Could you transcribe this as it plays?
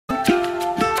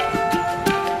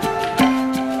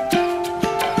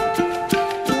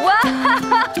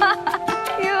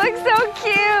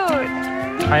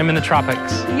I am in the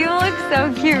tropics. You look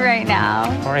so cute right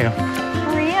now. How are you?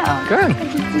 How are you? Good.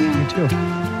 Me too.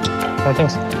 How are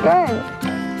things? Good.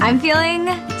 I'm feeling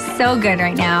so good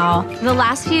right now. The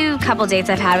last few couple dates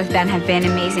I've had with Ben have been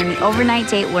amazing. The overnight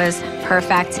date was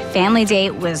perfect. Family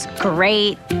date was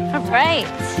great. All right.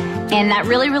 And that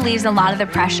really relieves a lot of the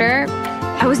pressure.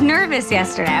 I was nervous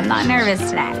yesterday. I'm not nervous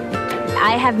today.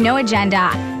 I have no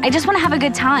agenda. I just want to have a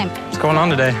good time. What's going on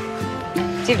today?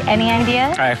 Do you have any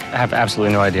idea? I have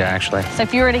absolutely no idea, actually. So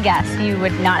if you were to guess, you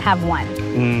would not have one.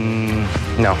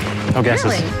 No. No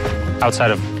guesses. Really?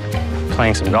 Outside of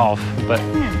playing some golf. But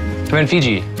I'm in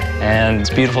Fiji, and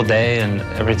it's a beautiful day, and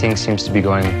everything seems to be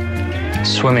going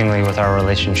swimmingly with our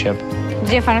relationship. Did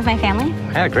you have fun with my family?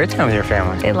 I had a great time with your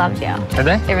family. They loved you. Did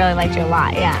they? They really liked you a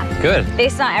lot, yeah. Good. They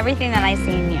saw everything that I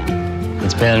see in you.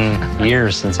 It's been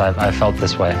years since I've felt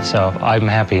this way, so I'm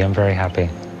happy. I'm very happy.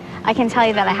 I can tell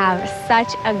you that I have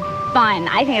such a fun,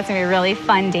 I think it's gonna be a really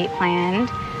fun date planned.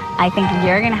 I think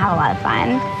you're gonna have a lot of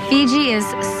fun. Fiji is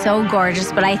so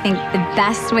gorgeous, but I think the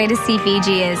best way to see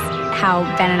Fiji is how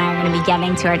Ben and I are gonna be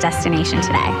getting to our destination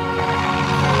today.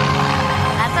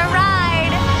 That's a ride.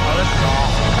 Oh, this is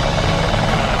awesome.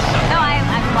 No, I'm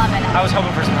loving it. I was hoping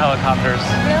for some helicopters.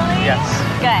 Really? Yes.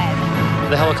 Good.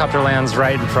 The helicopter lands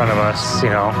right in front of us,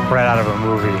 you know, right out of a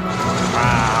movie.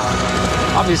 Wow.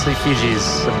 Obviously,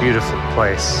 Fiji's a beautiful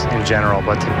place in general,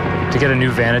 but to get a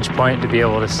new vantage point, to be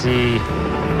able to see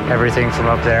everything from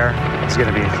up there, it's going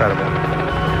to be incredible.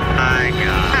 My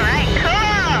God. All right,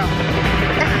 cool.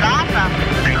 This is awesome.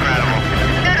 It's incredible.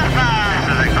 Beautiful.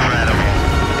 This is incredible.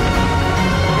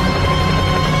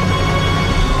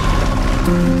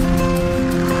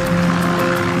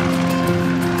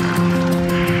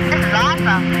 This is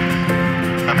awesome.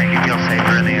 That make you feel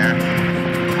safer in the air?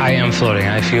 I am floating.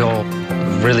 I feel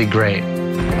really great.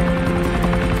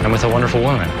 I'm with a wonderful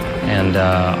woman, and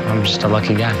I'm just a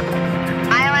lucky guy.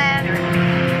 Island.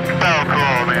 So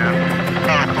cool, man.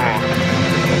 So cool.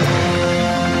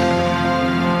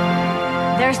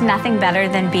 There's nothing better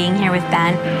than being here with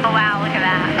Ben. Oh, wow, look at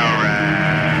that. All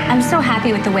right. I'm so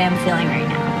happy with the way I'm feeling right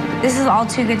now. This is all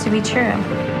too good to be true.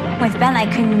 With Ben, I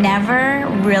could never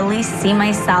really see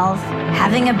myself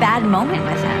having a bad moment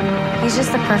with him. He's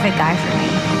just the perfect guy for me.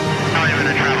 How are you going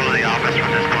to travel to the office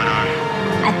from this point on?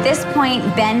 At this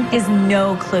point, Ben has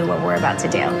no clue what we're about to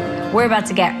do. We're about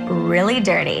to get really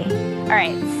dirty. All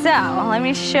right, so let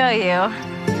me show you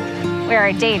where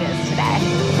our date is today.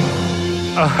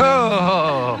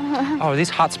 Oh, are these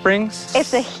hot springs?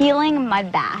 It's a healing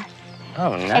mud bath.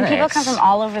 Oh, nice. And people come from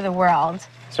all over the world.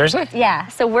 Seriously? Yeah,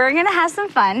 so we're gonna have some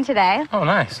fun today. Oh,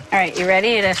 nice. All right, you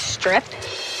ready to strip?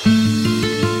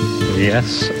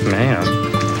 Yes, ma'am.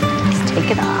 Let's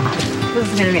take it off. This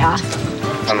is gonna be awesome.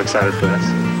 I'm excited for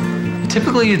this.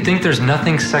 Typically, you'd think there's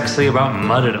nothing sexy about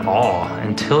mud at all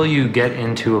until you get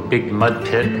into a big mud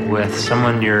pit with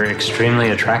someone you're extremely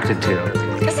attracted to.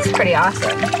 This is pretty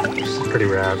awesome. This is pretty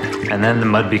rad. And then the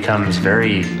mud becomes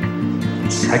very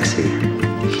sexy.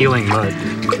 Healing mud.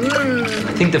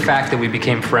 I think the fact that we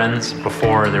became friends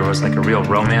before there was like a real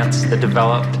romance that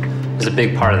developed is a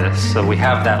big part of this. So we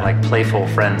have that like playful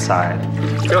friend side.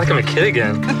 I feel like I'm a kid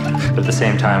again. But at the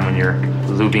same time, when you're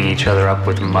lubing each other up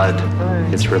with mud,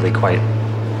 it's really quite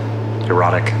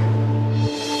erotic.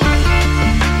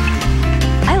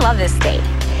 I love this date.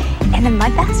 And the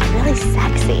mud bath's really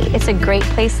sexy. It's a great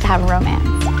place to have romance.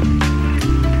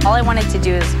 All I wanted to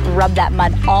do is rub that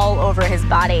mud all over his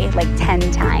body like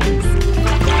 10 times.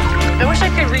 I wish I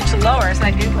could reach lower so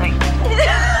I do like...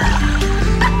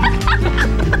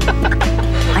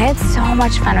 I had so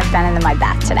much fun with Ben in the mud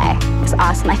bath today. It was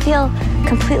awesome. I feel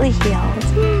completely healed.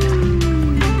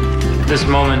 This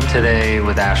moment today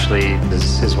with Ashley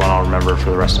is one I'll remember for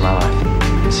the rest of my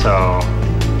life. So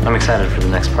I'm excited for the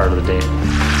next part of the date.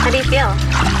 How do you feel?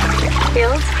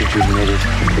 Healed? Rejuvenated.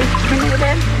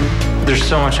 Rejuvenated? There's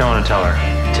so much I want to tell her.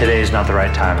 Today's not the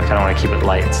right time. I kind of want to keep it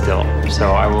light still.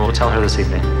 So I will tell her this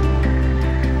evening.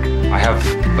 I have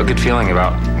a good feeling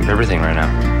about everything right now.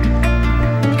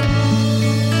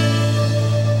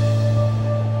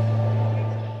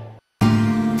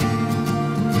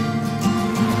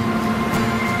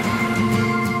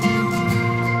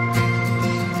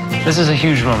 This is a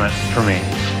huge moment for me.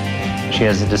 She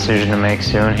has a decision to make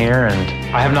soon here, and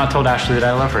I have not told Ashley that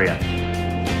I love her yet.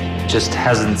 It just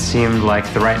hasn't seemed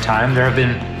like the right time. There have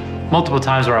been multiple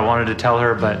times where I wanted to tell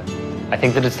her, but I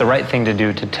think that it's the right thing to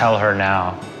do to tell her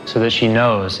now so that she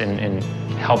knows in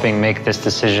helping make this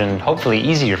decision hopefully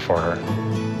easier for her.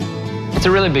 It's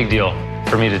a really big deal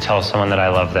for me to tell someone that I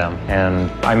love them,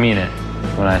 and I mean it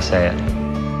when I say it.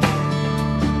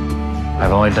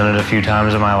 I've only done it a few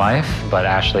times in my life, but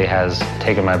Ashley has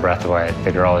taken my breath away.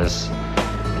 The girl is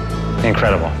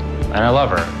incredible, and I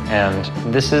love her. And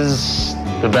this is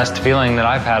the best feeling that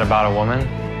I've had about a woman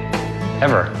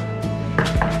ever.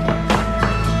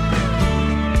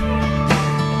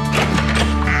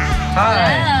 Hi.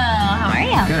 Hello, how are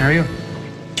you? Good, how are you?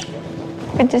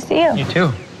 Good to see you. You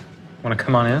too. Want to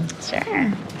come on in?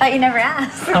 Sure. Thought you never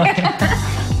asked. Oh,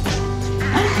 yeah.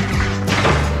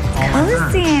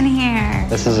 Cozy in here.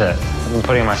 This is it. I've been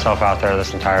putting myself out there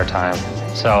this entire time.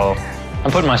 So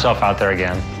I'm putting myself out there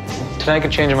again. Tonight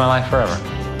could change my life forever.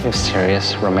 We have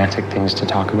serious, romantic things to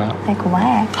talk about. Like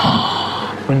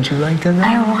what? Wouldn't you like to know?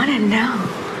 I want to know.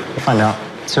 We'll find out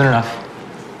soon enough.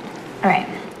 All right.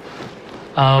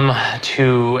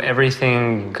 To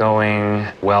everything going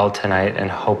well tonight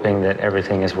and hoping that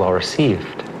everything is well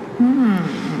received.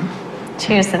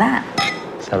 Cheers to that.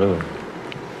 Salud.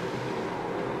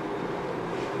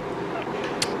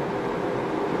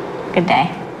 Good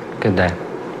day. Good day.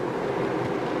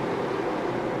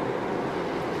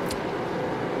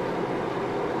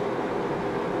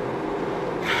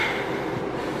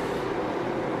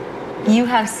 You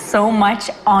have so much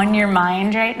on your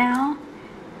mind right now.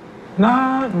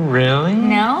 Not really.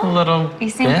 No? A little You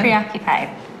seem bit. preoccupied.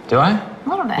 Do I? A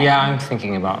little bit. Yeah, I'm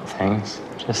thinking about things.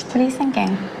 Just What are you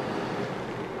thinking?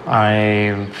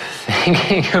 I'm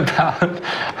thinking about,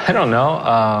 I don't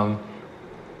know.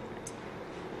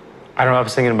 I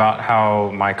was thinking about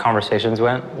how my conversations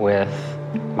went with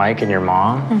Mike and your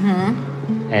mom,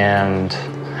 and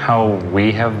how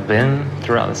we have been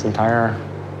throughout this entire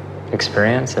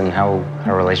experience and how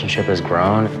our relationship has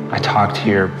grown. I talked to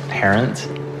your parents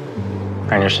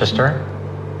and your sister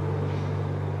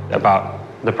about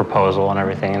the proposal and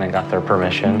everything, and I got their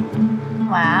permission.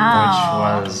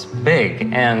 Wow. Which was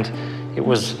big, and it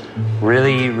was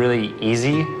really, really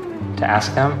easy to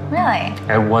ask them. Really?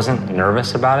 I wasn't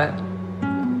nervous about it,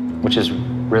 which is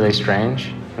really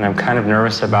strange, and I'm kind of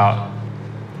nervous about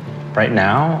right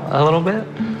now a little bit.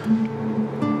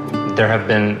 There have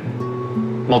been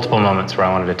multiple moments where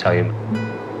I wanted to tell you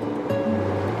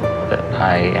that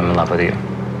I am in love with you.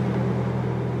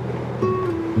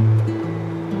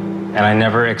 And I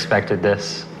never expected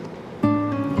this,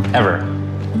 ever.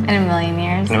 In a million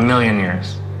years. In a million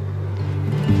years.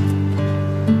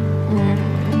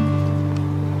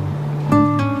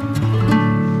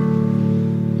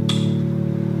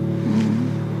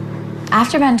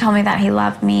 After Ben told me that he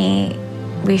loved me,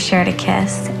 we shared a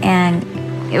kiss, and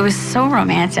it was so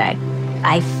romantic.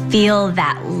 I feel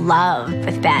that love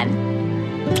with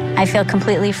Ben. I feel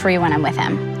completely free when I'm with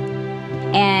him.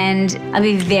 And I'll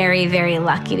be very, very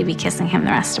lucky to be kissing him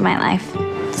the rest of my life.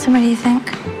 So what do you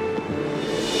think?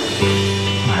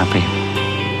 I'm happy.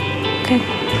 Good.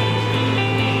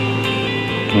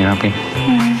 You happy?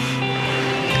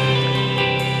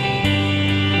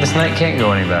 This night can't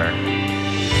go any better.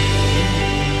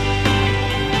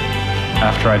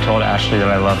 After I told Ashley that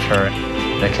I loved her,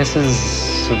 the kiss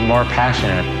is more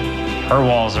passionate. Her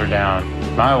walls are down,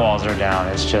 my walls are down.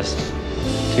 It's just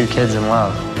two kids in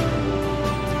love.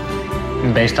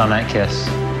 And based on that kiss,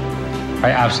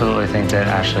 I absolutely think that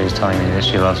Ashley is telling me that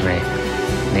she loves me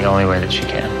in the only way that she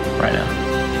can right now.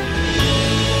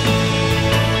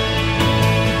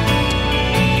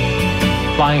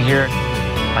 Flying here,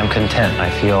 I'm content. I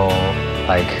feel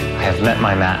like I have met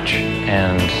my match,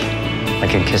 and I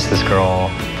can kiss this girl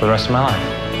for the rest of my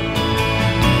life.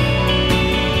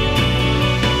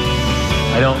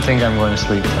 I don't think I'm going to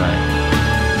sleep tonight.